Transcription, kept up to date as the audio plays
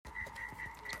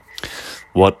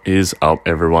What is up,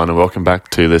 everyone, and welcome back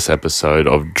to this episode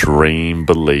of Dream,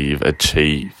 Believe,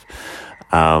 Achieve.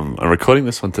 I'm recording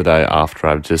this one today after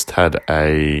I've just had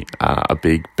a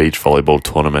big beach volleyball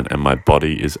tournament and my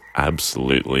body is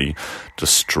absolutely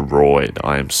destroyed.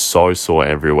 I am so sore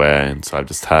everywhere, and so I've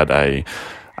just had a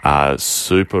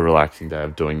super relaxing day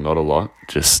of doing not a lot,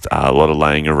 just a lot of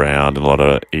laying around and a lot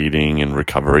of eating and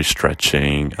recovery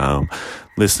stretching,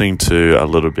 listening to a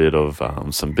little bit of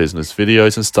some business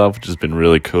videos and stuff, which has been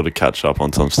really cool to catch up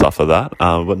on some stuff of that,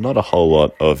 but not a whole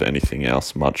lot of anything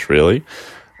else much really.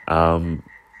 And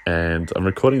I'm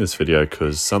recording this video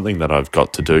because something that I've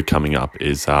got to do coming up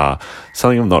is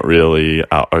something I'm not really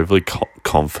overly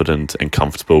confident and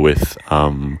comfortable with,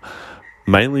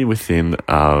 mainly within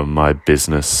my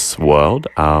business world,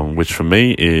 which for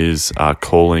me is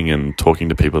calling and talking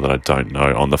to people that I don't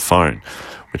know on the phone,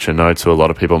 which I know to a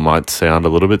lot of people might sound a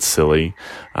little bit silly,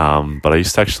 but I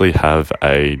used to actually have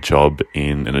a job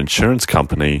in an insurance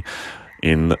company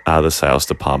in the sales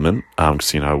department,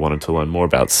 because I wanted to learn more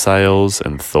about sales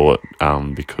and thought,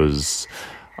 because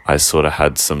I sort of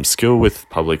had some skill with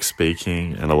public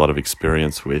speaking and a lot of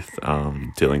experience with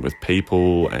dealing with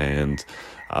people and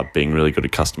being really good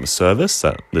at customer service,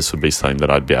 that this would be something that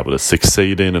I'd be able to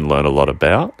succeed in and learn a lot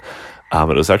about.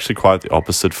 But it was actually quite the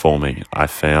opposite for me. I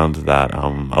found that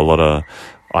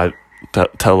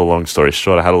tell a long story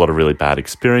short, I had a lot of really bad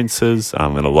experiences,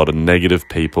 and a lot of negative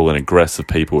people and aggressive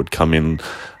people would come in,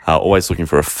 always looking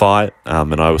for a fight,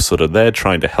 and I was sort of there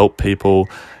trying to help people,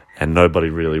 and nobody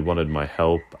really wanted my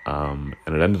help, and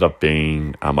it ended up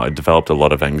being, I developed a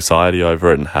lot of anxiety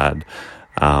over it and had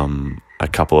a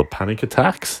couple of panic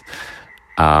attacks,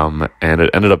 and it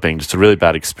ended up being just a really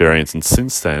bad experience, and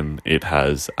since then it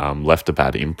has left a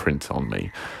bad imprint on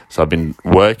me. So I've been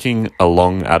working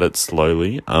along at it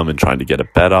slowly, and trying to get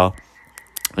it better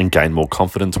and gain more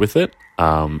confidence with it,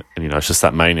 and it's just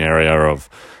that main area of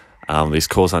these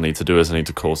calls I need to do is I need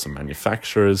to call some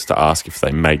manufacturers to ask if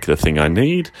they make the thing I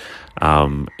need,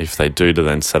 if they do, to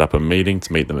then set up a meeting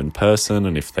to meet them in person,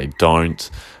 and if they don't,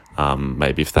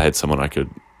 maybe if they had someone I could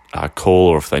call,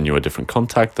 or if they knew a different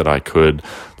contact that I could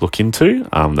look into,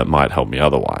 that might help me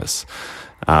otherwise.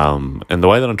 And the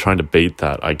way that I'm trying to beat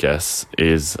that, I guess,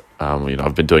 is,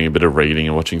 I've been doing a bit of reading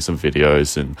and watching some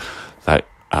videos, and that,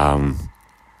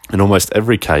 in almost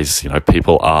every case,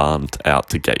 people aren't out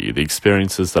to get you. The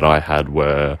experiences that I had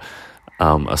were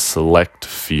a select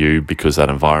few, because that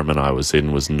environment I was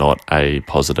in was not a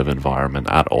positive environment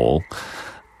at all.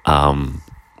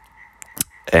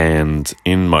 And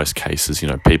in most cases,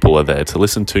 people are there to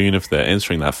listen to you, and if they're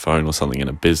answering that phone or something in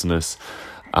a business,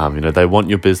 they want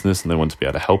your business and they want to be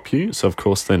able to help you. So of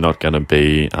course they're not going to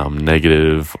be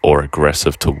negative or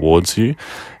aggressive towards you.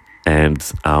 And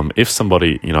if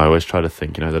somebody, I always try to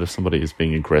think, that if somebody is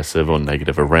being aggressive or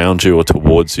negative around you or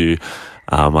towards you,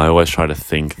 I always try to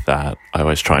think that I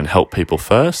always try and help people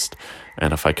first.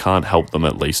 And if I can't help them,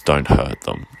 at least don't hurt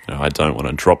them. I don't want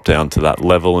to drop down to that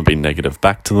level and be negative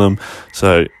back to them.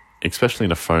 So especially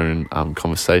in a phone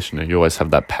conversation, you always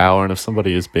have that power. And if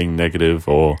somebody is being negative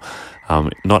or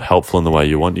not helpful in the way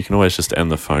you want, you can always just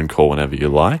end the phone call whenever you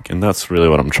like. And that's really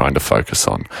what I'm trying to focus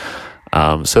on.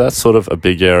 So that's sort of a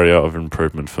big area of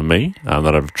improvement for me,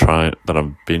 that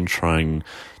I've been trying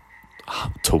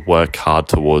to work hard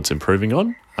towards improving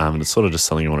on. And it's sort of just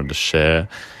something I wanted to share,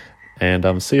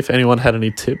 and see if anyone had any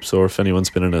tips, or if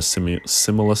anyone's been in a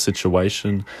similar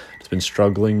situation, has been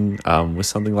struggling with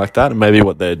something like that, and maybe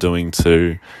what they're doing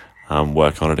to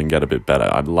work on it and get a bit better.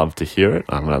 I'd love to hear it,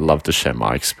 and I'd love to share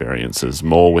my experiences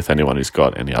more with anyone who's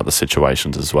got any other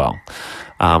situations as well.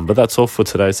 But that's all for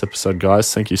today's episode,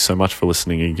 guys. Thank you so much for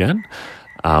listening again.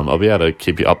 I'll be able to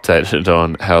keep you updated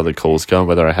on how the call's going,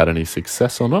 whether I had any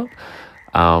success or not.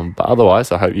 But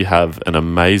otherwise, I hope you have an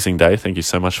amazing day. Thank you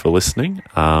so much for listening.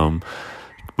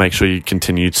 Make sure you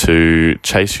continue to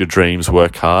chase your dreams,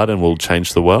 work hard, and we'll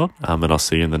change the world. And I'll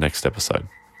see you in the next episode.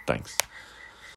 Thanks.